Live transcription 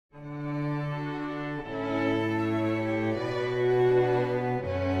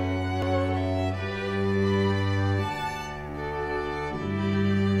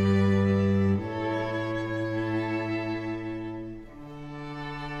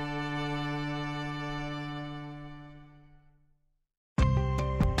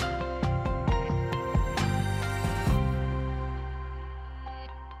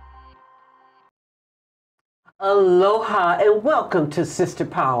Aloha and welcome to Sister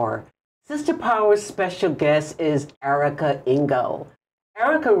Power. Sister Power's special guest is Erika Engle.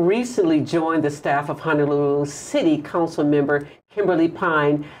 Erika recently joined the staff of Honolulu City Council member Kimberly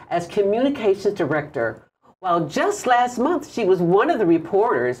Pine as Communications Director, while just last month she was one of the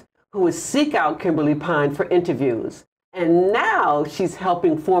reporters who would seek out Kimberly Pine for interviews. And now she's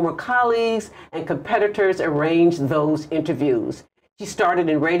helping former colleagues and competitors arrange those interviews. She started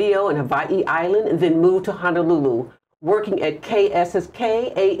in radio in Hawaii Island and then moved to Honolulu, working at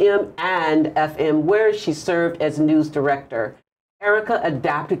KSSK, AM, and FM, where she served as news director. Erika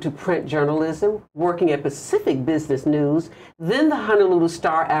adapted to print journalism, working at Pacific Business News, then the Honolulu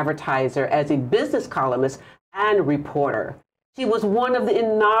Star Advertiser as a business columnist and reporter. She was one of the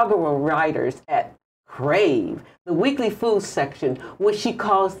inaugural writers at Crave, the weekly food section, which she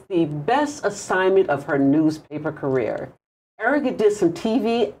calls the best assignment of her newspaper career. Erika did some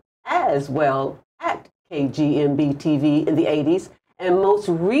TV as well at KGMB TV in the 80s and most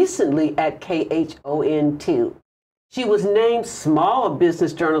recently at KHON2. She was named Small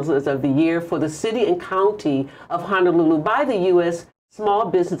Business Journalist of the Year for the City and County of Honolulu by the U.S. Small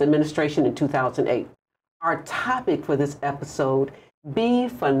Business Administration in 2008. Our topic for this episode, Be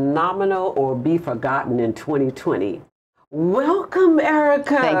Phenomenal or Be Forgotten in 2020. Welcome,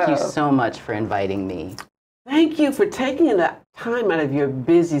 Erika. Thank you so much for inviting me. Thank you for taking the time out of your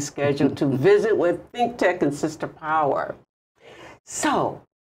busy schedule to visit with ThinkTech and Sister Power. So,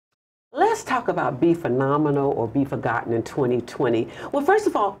 let's talk about Be Phenomenal or Be Forgotten in 2020. Well, first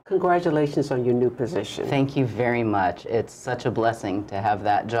of all, congratulations on your new position. Thank you very much. It's such a blessing to have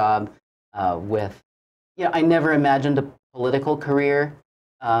that job I never imagined a political career,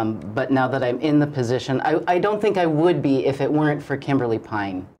 but now that I'm in the position, I don't think I would be if it weren't for Kimberly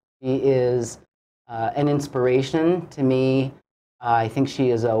Pine. She is an inspiration to me. I think she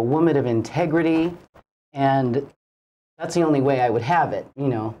is a woman of integrity, and that's the only way I would have it,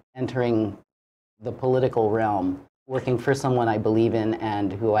 entering the political realm, working for someone I believe in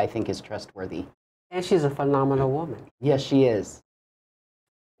and who I think is trustworthy. And she's a phenomenal woman. Yes, she is.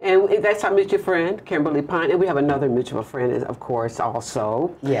 And that's our mutual friend, Kimberly Pine. And we have another mutual friend, of course,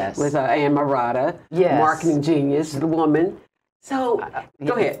 also. Yes. With Ann Murata, yes. Marketing genius, the woman. So,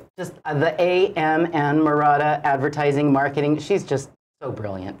 go ahead. Just the AM and Murata advertising marketing. She's just so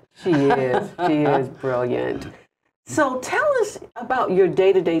brilliant. She is. She is brilliant. So tell us about your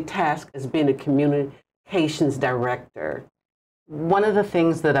day-to-day task as being a communications director. One of the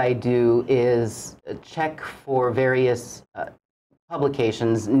things that I do is check for various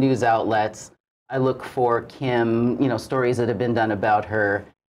publications, news outlets. I look for Kim, stories that have been done about her,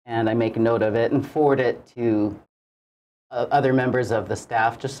 and I make a note of it and forward it to other members of the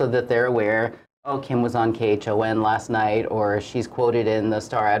staff just so that they're aware, oh, Kim was on KHON last night, or she's quoted in the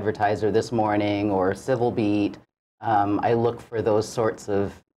Star Advertiser this morning, or Civil Beat. I look for those sorts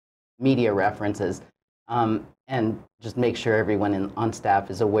of media references and just make sure everyone on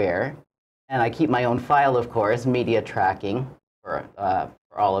staff is aware. And I keep my own file, of course, media tracking for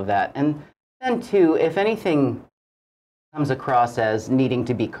all of that. And then, too, if anything comes across as needing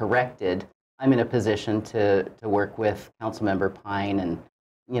to be corrected, I'm in a position to work with Councilmember Pine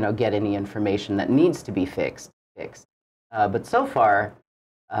and get any information that needs to be fixed. But so far,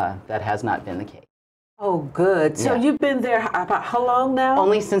 that has not been the case. Oh, good. So you've been there about how long now?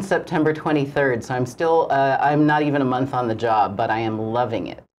 Only since September 23rd. So I'm still, I'm not even a month on the job, but I am loving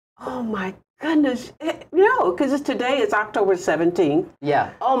it. Oh, my goodness. Because today is October 17th. Yeah,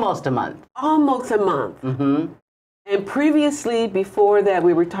 almost a month. Almost a month. Mm-hmm. And previously, before that,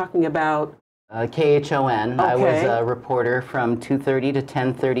 we were talking about KHON. Okay. I was a reporter from 2:30 to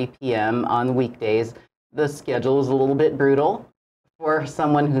 10:30 p.m. on weekdays. The schedule is a little bit brutal for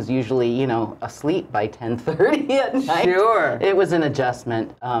someone who's usually, asleep by 10:30 at night. Sure. It was an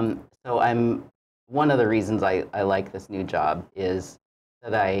adjustment. So one of the reasons I like this new job is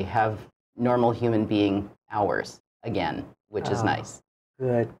that I have normal human being hours again, which is nice.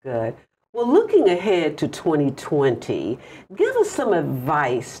 Good, good. Well, looking ahead to 2020, give us some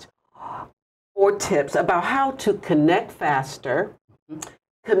advice or tips about how to connect faster,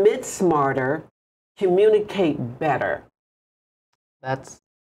 commit smarter, communicate better. That's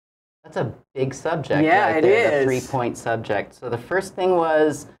a big subject. Yeah, right it there, is. The 3-point subject. So the first thing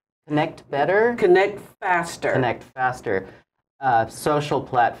was connect better. Connect faster. Connect faster. Social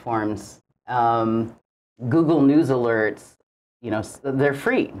platforms, Google News alerts, they're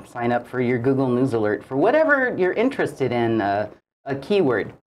free. Sign up for your Google News alert for whatever you're interested in, a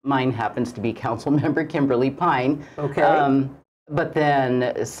keyword. Mine happens to be Councilmember Kimberly Pine. Okay. But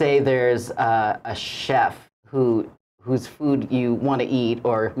then say there's a chef whose food you want to eat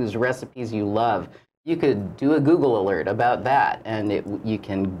or whose recipes you love. you could do a Google alert about that, and you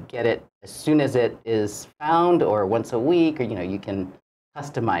can get it as soon as it is found, or once a week, or you can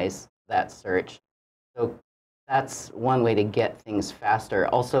customize that search. So that's one way to get things faster.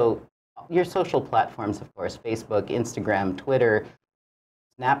 Also, your social platforms, of course, Facebook, Instagram, Twitter,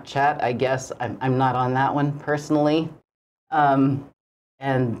 Snapchat, I guess. I'm not on that one personally.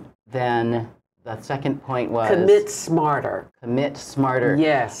 And then the second point was... Commit smarter. Commit smarter.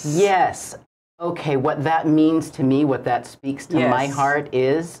 Yes. Yes. Okay, what that means to me, what that speaks to my heart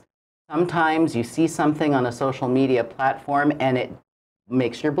is sometimes you see something on a social media platform and it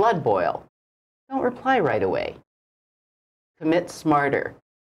makes your blood boil. Don't reply right away. Commit smarter.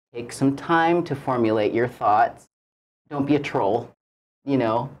 Take some time to formulate your thoughts. Don't be a troll,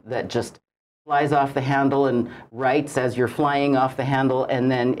 that just flies off the handle and writes as you're flying off the handle,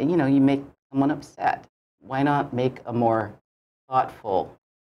 and then, you make someone upset. Why not make a more thoughtful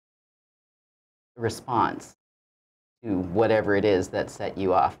response to whatever it is that set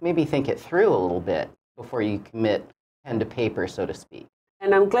you off? Maybe think it through a little bit before you commit pen to paper, so to speak.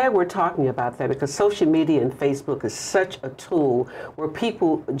 And I'm glad we're talking about that, because social media and Facebook is such a tool where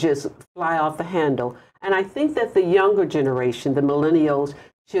people just fly off the handle. And I think that the younger generation, the millennials,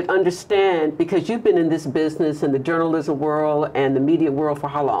 should understand, because you've been in this business, in the journalism world and the media world, for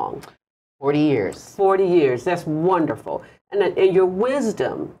how long? 40 years. 40 years. That's wonderful. And your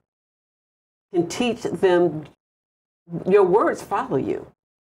wisdom can teach them, your words follow you.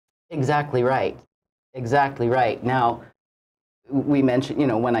 Exactly right. Exactly right. Now, we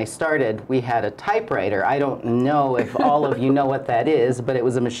mentioned, when I started, we had a typewriter. I don't know if all of you know what that is, but it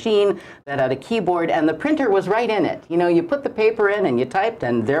was a machine that had a keyboard, and the printer was right in it. You put the paper in and you typed,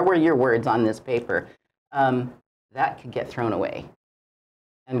 and there were your words on this paper. That could get thrown away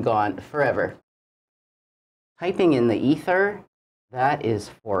and gone forever. Typing in the ether, that is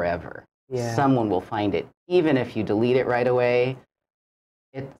forever. Yeah. Someone will find it. Even if you delete it right away,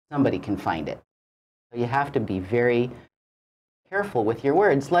 somebody can find it. So you have to be very careful with your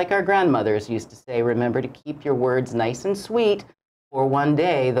words. Like our grandmothers used to say, remember to keep your words nice and sweet, for one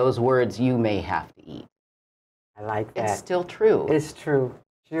day those words you may have to eat. I like that. It's still true. It's true,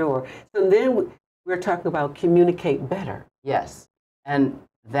 sure. So then we're talking about communicate better. Yes, and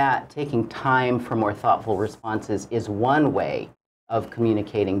that taking time for more thoughtful responses is one way of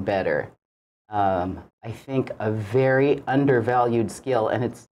communicating better. I think a very undervalued skill, and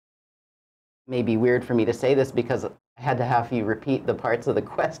it's maybe weird for me to say this because I had to have you repeat the parts of the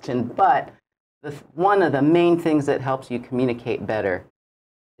question, but one of the main things that helps you communicate better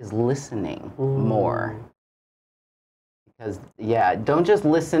is listening more. Because, don't just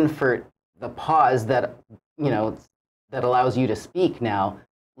listen for the pause that, that allows you to speak now.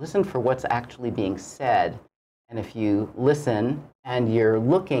 Listen for what's actually being said. And if you listen and you're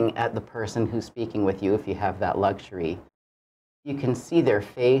looking at the person who's speaking with you, if you have that luxury, you can see their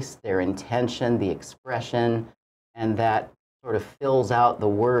face, their intention, the expression, and that sort of fills out the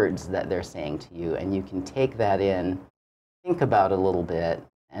words that they're saying to you. And you can take that in, think about it a little bit,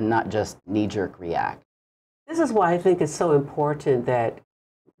 and not just knee-jerk react. This is why I think it's so important that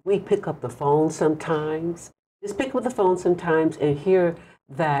we pick up the phone sometimes. Just pick up the phone sometimes and hear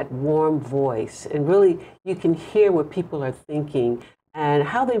that warm voice. And really, you can hear what people are thinking and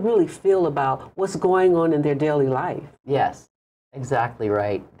how they really feel about what's going on in their daily life. Yes, exactly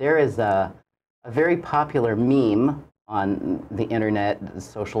right. There is a very popular meme on the internet,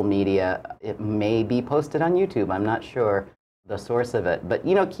 social media. It may be posted on YouTube. I'm not sure the source of it. But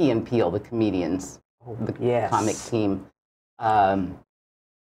Key and Peele, the comedians, the comic team,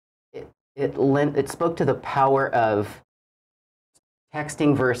 it spoke to the power of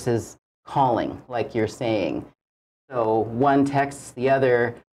texting versus calling, like you're saying. So one texts the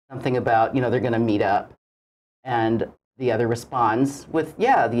other something about, they're going to meet up. And the other responds with,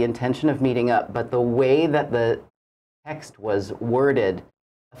 the intention of meeting up. But the way that the text was worded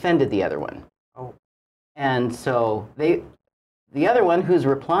offended the other one. Oh. And so the other one who's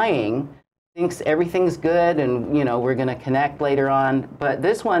replying thinks everything's good and, we're going to connect later on. But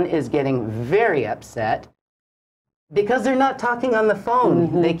this one is getting very upset because they're not talking on the phone.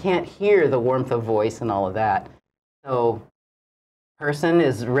 Mm-hmm. They can't hear the warmth of voice and all of that. So person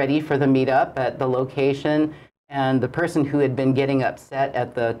is ready for the meetup at the location, and the person who had been getting upset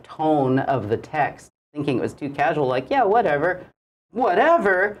at the tone of the text, thinking it was too casual, like, whatever,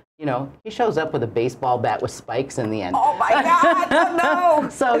 he shows up with a baseball bat with spikes in the end. Oh my God, no!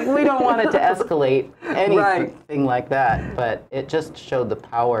 So we don't want it to escalate anything like that, but it just showed the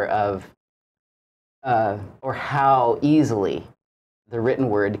power of, or how easily the written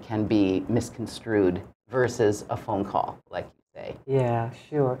word can be misconstrued versus a phone call, like you say. Yeah,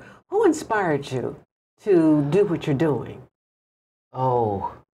 sure. Who inspired you? to do what you're doing?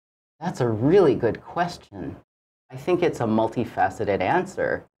 Oh, that's a really good question. I think it's a multifaceted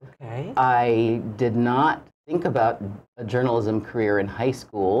answer. Okay. I did not think about a journalism career in high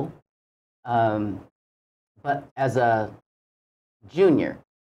school, but as a junior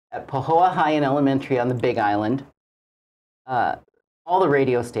at Pahoa High and Elementary on the Big Island, all the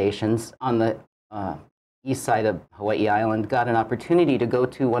radio stations on the east side of Hawaii Island got an opportunity to go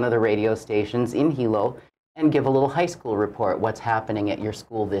to one of the radio stations in Hilo and give a little high school report, what's happening at your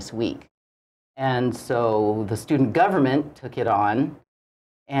school this week. And so the student government took it on,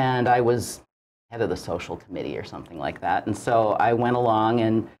 and I was head of the social committee or something like that. And so I went along,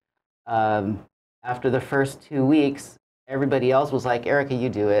 and after the first 2 weeks, everybody else was like, Erika, you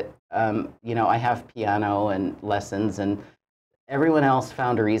do it. You know, I have piano and lessons, and everyone else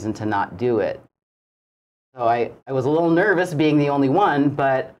found a reason to not do it. So I was a little nervous being the only one,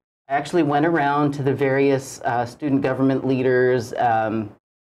 but I actually went around to the various student government leaders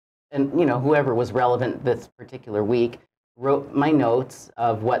and you know, whoever was relevant this particular week, wrote my notes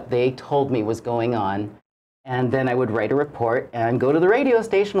of what they told me was going on, and then I would write a report and go to the radio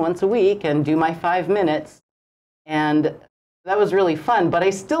station once a week and do my 5 minutes, and that was really fun. But I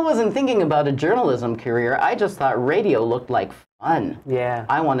still wasn't thinking about a journalism career. I just thought radio looked like fun. Yeah.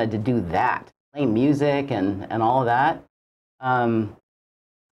 I wanted to do that, play music and all of that.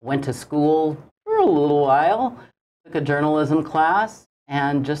 Went to school for a little while, took a journalism class,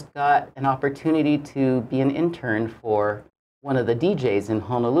 and just got an opportunity to be an intern for one of the DJs in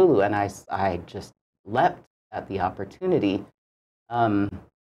Honolulu, and I just leapt at the opportunity. And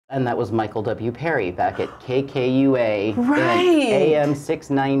that was Michael W. Perry back at KKUA, Right. AM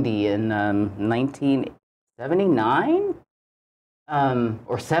 690 in 1979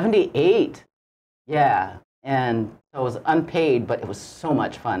 or 78. Yeah, and so it was unpaid, but it was so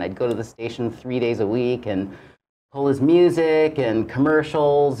much fun. I'd go to the station 3 days a week and pull his music and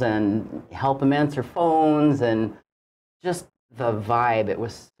commercials and help him answer phones, and just the vibe. It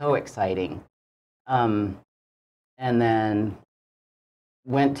was so exciting. And then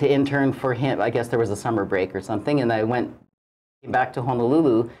went to intern for him. I guess there was a summer break or something, and I came back to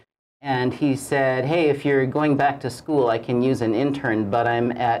Honolulu, and he said, hey, if you're going back to school, I can use an intern, but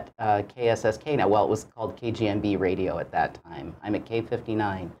I'm at KSSK now. Well, it was called KGMB Radio at that time. I'm at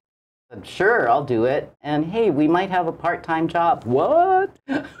K59. Sure, I'll do it. And hey, we might have a part-time job. What?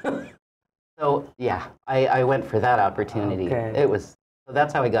 So yeah, I went for that opportunity. Okay. So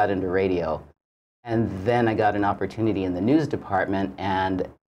that's how I got into radio. And then I got an opportunity in the news department, and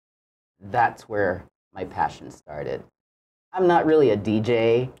that's where my passion started. I'm not really a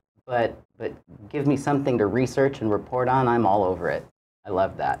DJ, but give me something to research and report on, I'm all over it. I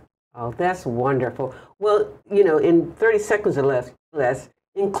love that. Oh, that's wonderful. Well, you know, in 30 seconds or less,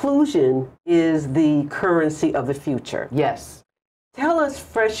 inclusion is the currency of the future. Yes. Tell us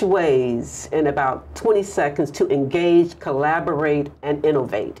fresh ways in about 20 seconds to engage, collaborate, and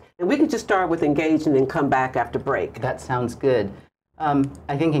innovate. And we can just start with engage and then come back after break. That sounds good.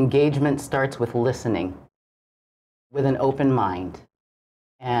 I think engagement starts with listening, with an open mind,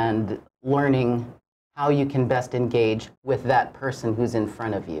 and learning how you can best engage with that person who's in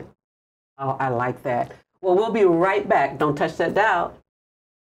front of you. Oh, I like that. Well, we'll be right back. Don't touch that dial.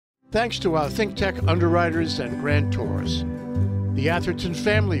 Thanks to our ThinkTech underwriters and grantors, the Atherton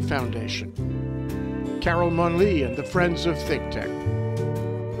Family Foundation, Carol Monley and the Friends of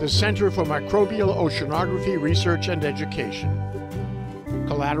ThinkTech, the Center for Microbial Oceanography Research and Education,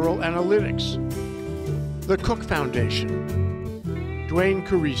 Collateral Analytics, the Cook Foundation, Dwayne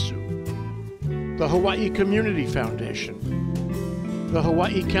Kurisu, the Hawaii Community Foundation, the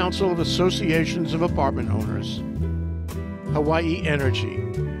Hawaii Council of Associations of Apartment Owners, Hawaii Energy,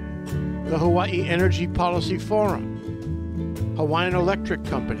 the Hawaii Energy Policy Forum, Hawaiian Electric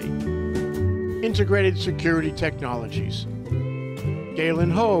Company, Integrated Security Technologies,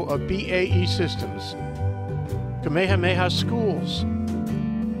 Galen Ho of BAE Systems, Kamehameha Schools,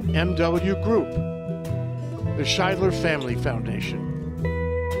 MW Group, the Scheidler Family Foundation,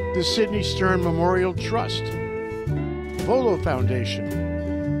 the Sidney Stern Memorial Trust, Volo Foundation,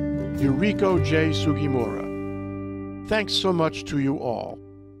 Yuriko J. Sugimura. Thanks so much to you all.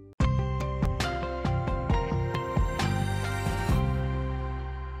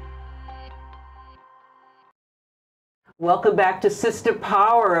 Welcome back to Sister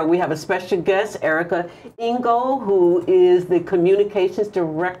Power. We have a special guest, Erika Engle, who is the Communications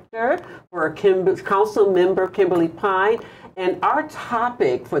Director for Council Member Kimberly Pine. And our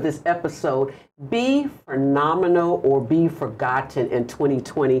topic for this episode, Be Phenomenal or Be Forgotten in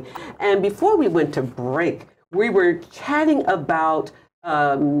 2020. And before we went to break, we were chatting about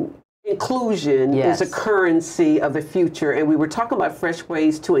inclusion Yes. is a currency of the future, and we were talking about fresh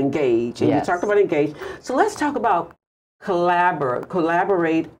ways to engage, and Yes. you talked about engage. So let's talk about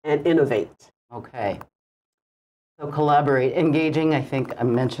collaborate, and innovate. Okay. So collaborate, engaging, I think I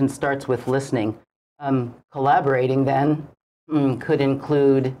mentioned, starts with listening. Collaborating then could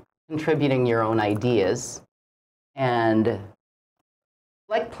include contributing your own ideas, and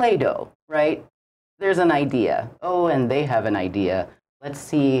like Play-Doh, right? There's an idea. Oh, and they have an idea. Let's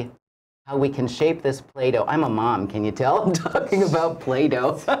see how we can shape this Play-Doh. I'm a mom, can you tell? I'm talking about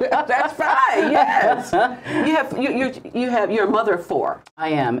Play-Doh. That's fine. Yes. You're a mother of 4. I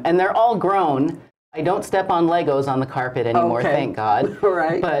am, and they're all grown. I don't step on Legos on the carpet anymore, Okay. thank God.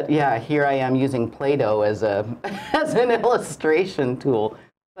 Right. But yeah, here I am using Play-Doh as an illustration tool.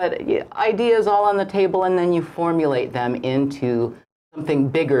 But yeah, ideas all on the table, and then you formulate them into something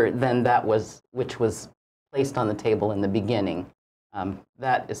bigger than which was placed on the table in the beginning.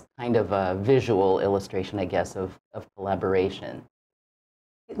 That is kind of a visual illustration, I guess, of collaboration.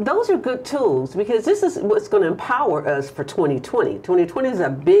 Those are good tools, because this is what's going to empower us for 2020. 2020 is a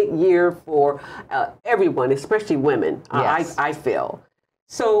big year for everyone, especially women, Yes. I feel.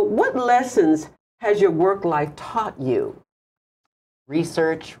 So what lessons has your work life taught you?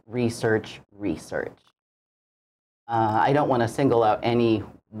 Research, research, research. I don't want to single out any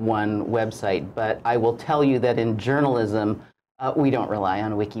one website, but I will tell you that in journalism, we don't rely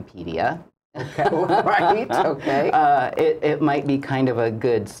on Wikipedia. Okay, right, okay. It might be kind of a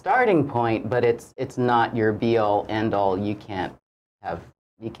good starting point, but it's not your be-all, end-all. You can't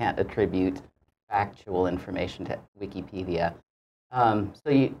attribute factual information to Wikipedia. So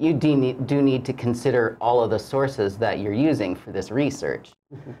you do need to consider all of the sources that you're using for this research.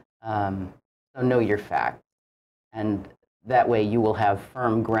 So know your facts, and that way you will have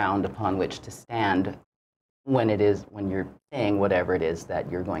firm ground upon which to stand when you're saying whatever it is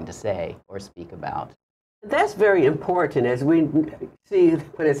that you're going to say or speak about. That's very important, as we see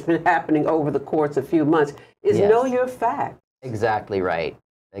what has been happening over the course of a few months, is Yes. know your facts. Exactly right.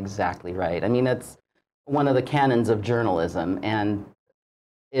 Exactly right. I mean, that's one of the canons of journalism, and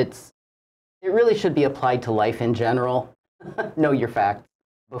it really should be applied to life in general. Know your facts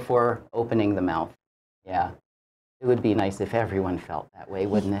before opening the mouth. Yeah. It would be nice if everyone felt that way,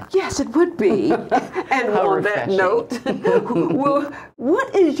 wouldn't it? Yes, it would be. And How on that refreshing. note, well,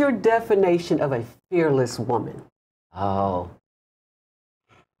 what is your definition of a fearless woman? Oh.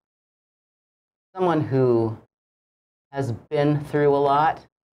 Someone who has been through a lot.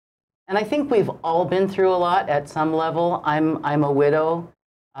 And I think we've all been through a lot at some level. I'm a widow.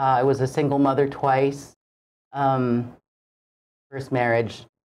 I was a single mother twice. First marriage,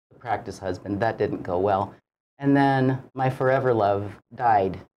 the practice husband, that didn't go well. And then my forever love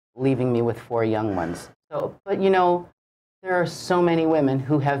died, leaving me with 4 young ones. So, but you know, there are so many women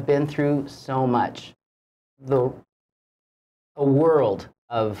who have been through so much. A world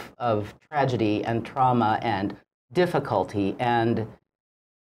of tragedy and trauma and difficulty, and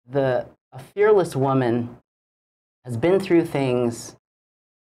a fearless woman has been through things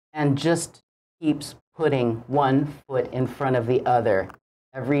and just keeps putting one foot in front of the other.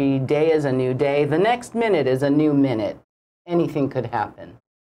 Every day is a new day. The next minute is a new minute. Anything could happen.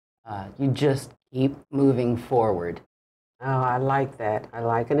 You just keep moving forward. Oh, I like that. I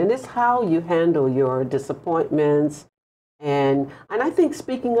like it. And it's how you handle your disappointments. And I think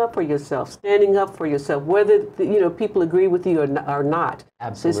speaking up for yourself, standing up for yourself, whether people agree with you or not.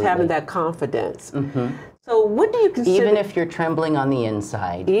 Absolutely. Just having that confidence. Mm-hmm. So what do you consider? Even if you're trembling on the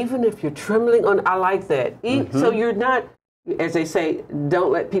inside. Even if you're trembling on, I like that. Mm-hmm. So you're not, as they say,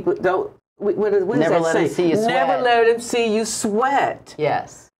 don't let people, what is Never that let them saying? see you sweat. Never let them see you sweat.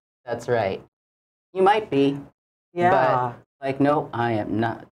 Yes, that's right. You might be. Yeah. But, no, I am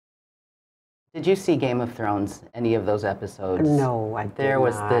not. Did you see Game of Thrones, any of those episodes? No, I did There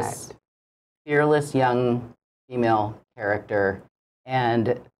was not. this fearless young female character,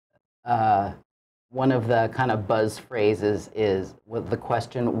 and one of the kind of buzz phrases is with the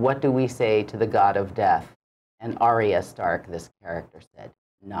question, what do we say to the god of death? And Arya Stark, this character, said,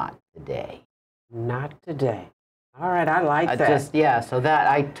 not today. Not today. All right, I like that. So that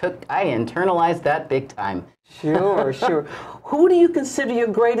I internalized that big time. Sure, sure. Who do you consider your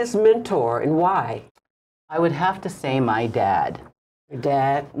greatest mentor and why? I would have to say my dad. Your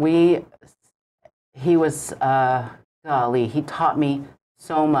dad? He was, he taught me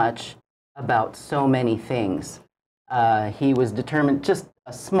so much about so many things. He was determined, just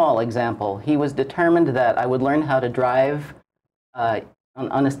a small example, he was determined that I would learn how to drive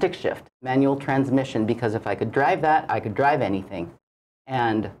on a stick shift, manual transmission, because if I could drive that, I could drive anything.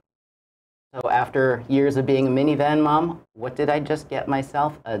 And So after years of being a minivan mom, what did I just get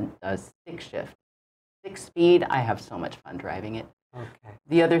myself? A stick shift. 6-speed, I have so much fun driving it. Okay.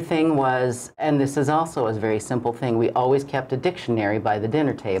 The other thing was, and this is also a very simple thing, we always kept a dictionary by the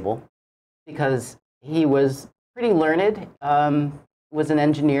dinner table because he was pretty learned, was an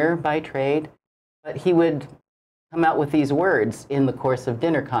engineer by trade, but he would come out with these words in the course of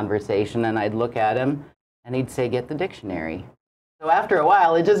dinner conversation, and I'd look at him and he'd say, get the dictionary. So after a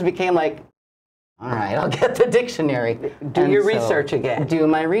while, it just became like, all right, I'll get the dictionary. Do your research again. Do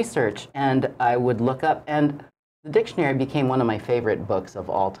my research. And I would look up, and the dictionary became one of my favorite books of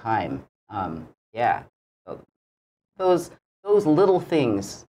all time. Yeah, so those little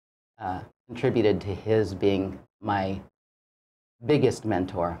things contributed to his being my biggest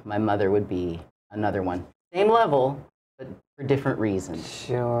mentor. My mother would be another one. Same level, but for different reasons.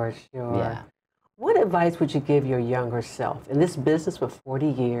 Sure, sure. Yeah. What advice would you give your younger self in this business for 40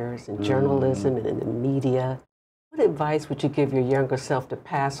 years, in journalism and in the media? What advice would you give your younger self to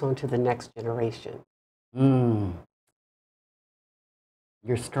pass on to the next generation?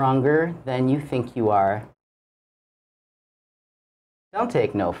 You're stronger than you think you are. Don't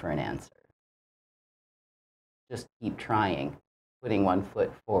take no for an answer. Just keep trying, putting one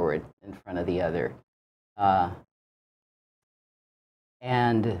foot forward in front of the other.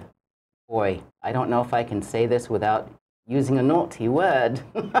 And boy, I don't know if I can say this without using a naughty word.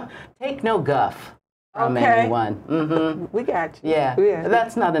 Take no guff from anyone. We got you. Yeah,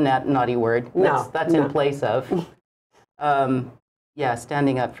 that's not a naughty word. That's no. in place of. Yeah,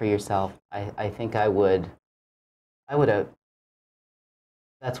 standing up for yourself. I think I would have.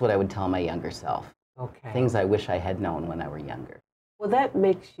 That's what I would tell my younger self. Okay. Things I wish I had known when I were younger. Well, that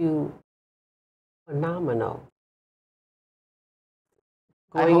makes you phenomenal.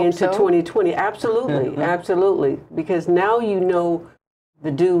 Going into 2020, absolutely, absolutely, because now you know the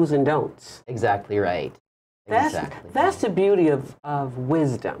do's and don'ts. Exactly right. That's the beauty of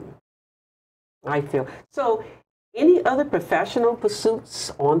wisdom, I feel. So, any other professional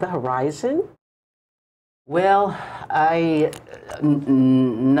pursuits on the horizon? Well,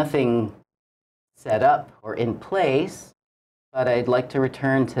 nothing set up or in place, but I'd like to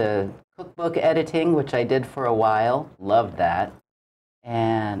return to cookbook editing, which I did for a while. Loved that.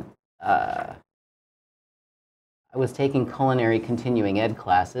 And I was taking culinary continuing ed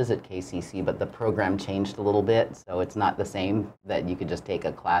classes at KCC, but the program changed a little bit, so it's not the same that you could just take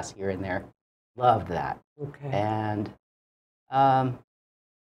a class here and there. Loved that. Okay. And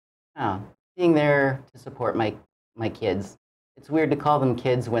being there to support my kids. It's weird to call them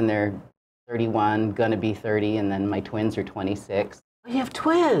kids when they're 31, gonna be 30, and then my twins are 26. You have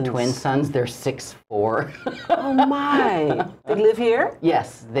twins? Twin sons, they're 6'4". Oh my. They live here?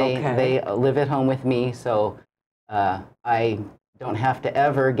 Yes, they live at home with me, so I don't have to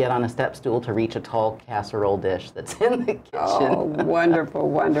ever get on a step stool to reach a tall casserole dish that's in the kitchen. Oh, wonderful,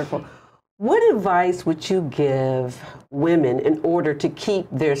 wonderful. What advice would you give women in order to keep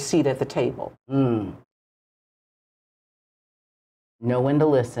their seat at the table? Know when to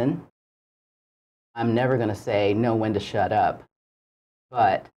listen. I'm never going to say know when to shut up,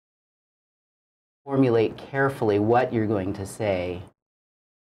 but formulate carefully what you're going to say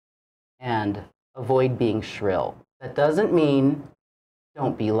and avoid being shrill. That doesn't mean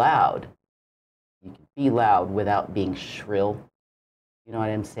don't be loud. You can be loud without being shrill. You know what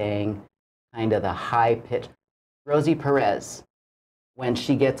I'm saying? Kind of the high pitch. Rosie Perez, when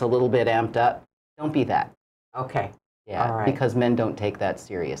she gets a little bit amped up, don't be that. Okay. Yeah, all right. Because men don't take that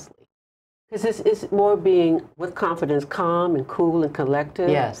seriously. Because it's more being, with confidence, calm and cool and collective.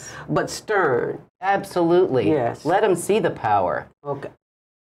 Yes. But stern. Absolutely. Yes. Let them see the power. Okay.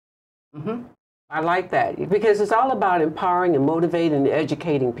 I like that. Because it's all about empowering and motivating and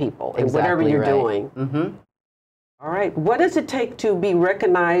educating people in whatever you're doing. All right. What does it take to be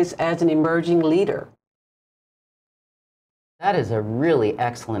recognized as an emerging leader? That is a really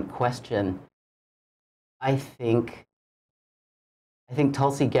excellent question. I think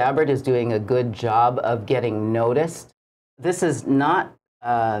Tulsi Gabbard is doing a good job of getting noticed. This is not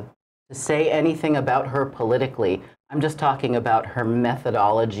to say anything about her politically. I'm just talking about her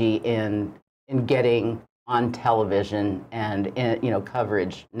methodology in getting on television and in,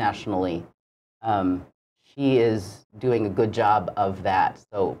 coverage nationally. She is doing a good job of that.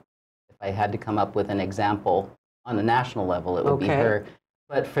 So if I had to come up with an example on a national level, it would be her.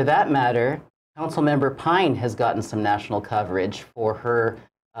 But for that matter, Councilmember Pine has gotten some national coverage for her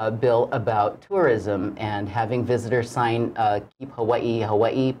bill about tourism and having visitors sign Keep Hawaii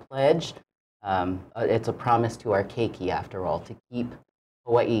Hawaii pledge. It's a promise to our keiki, after all, to keep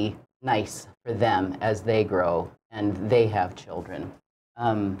Hawaii nice for them as they grow and they have children.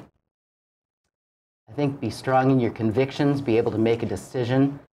 I think be strong in your convictions, be able to make a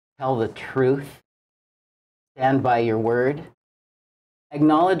decision, tell the truth, stand by your word,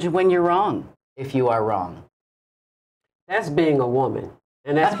 acknowledge when you're wrong, if you are wrong. That's being a woman,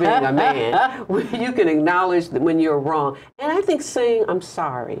 and that's being a man. You can acknowledge that when you're wrong. And I think saying, I'm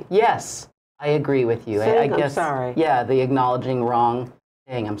sorry. Yes, I agree with you. Saying, I guess, I'm sorry. Yeah, the acknowledging wrong,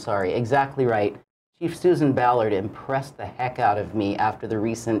 saying, I'm sorry. Exactly right. Chief Susan Ballard impressed the heck out of me after the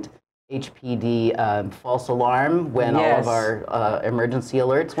recent HPD false alarm when all of our emergency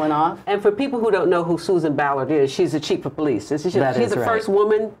alerts went off. And for people who don't know who Susan Ballard is, she's the chief of police. She's the first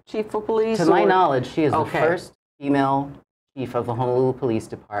woman chief of police? To my knowledge, she is the first female chief of the Honolulu Police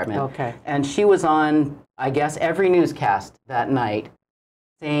Department. Okay. And she was on, I guess, every newscast that night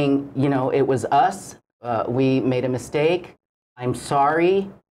saying, you know, it was us, we made a mistake, I'm sorry,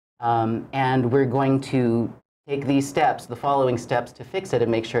 and we're going to take these steps, the following steps to fix it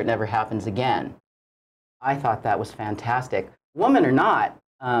and make sure it never happens again. I thought that was fantastic. Woman or not,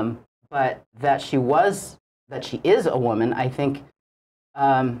 but that she is a woman, I think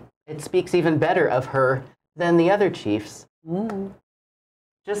it speaks even better of her than the other chiefs.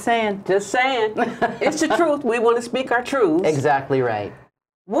 Just saying. Just saying. It's the truth. We want to speak our truths. Exactly right.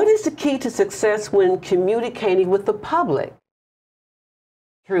 What is the key to success when communicating with the public?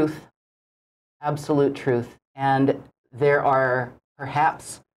 Truth. Absolute truth. And there are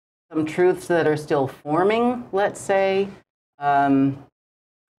perhaps some truths that are still forming, let's say, things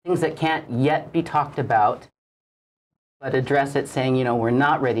that can't yet be talked about, but address it saying, you know, we're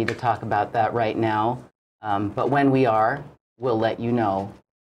not ready to talk about that right now, but when we are, we'll let you know.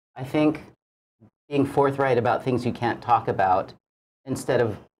 I think being forthright about things you can't talk about instead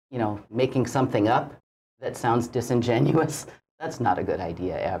of, you know, making something up that sounds disingenuous, that's not a good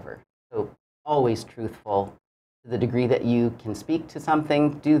idea ever. So always truthful. To the degree that you can speak to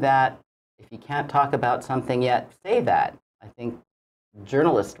something, do that. If you can't talk about something yet, say that. I think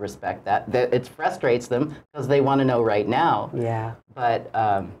journalists respect that. It frustrates them because they want to know right now. Yeah. But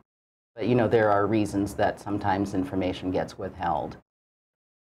you know, there are reasons that sometimes information gets withheld.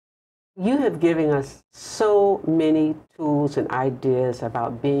 You have given us so many tools and ideas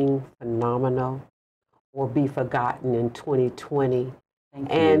about being phenomenal or be forgotten in 2020.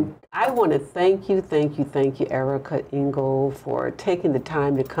 And I want to thank you, Erika Engle, for taking the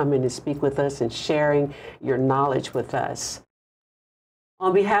time to come in and speak with us and sharing your knowledge with us.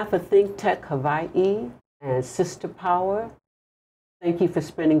 On behalf of ThinkTech Hawaii and Sister Power, thank you for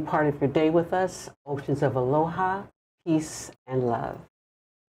spending part of your day with us. Oceans of aloha, peace, and love.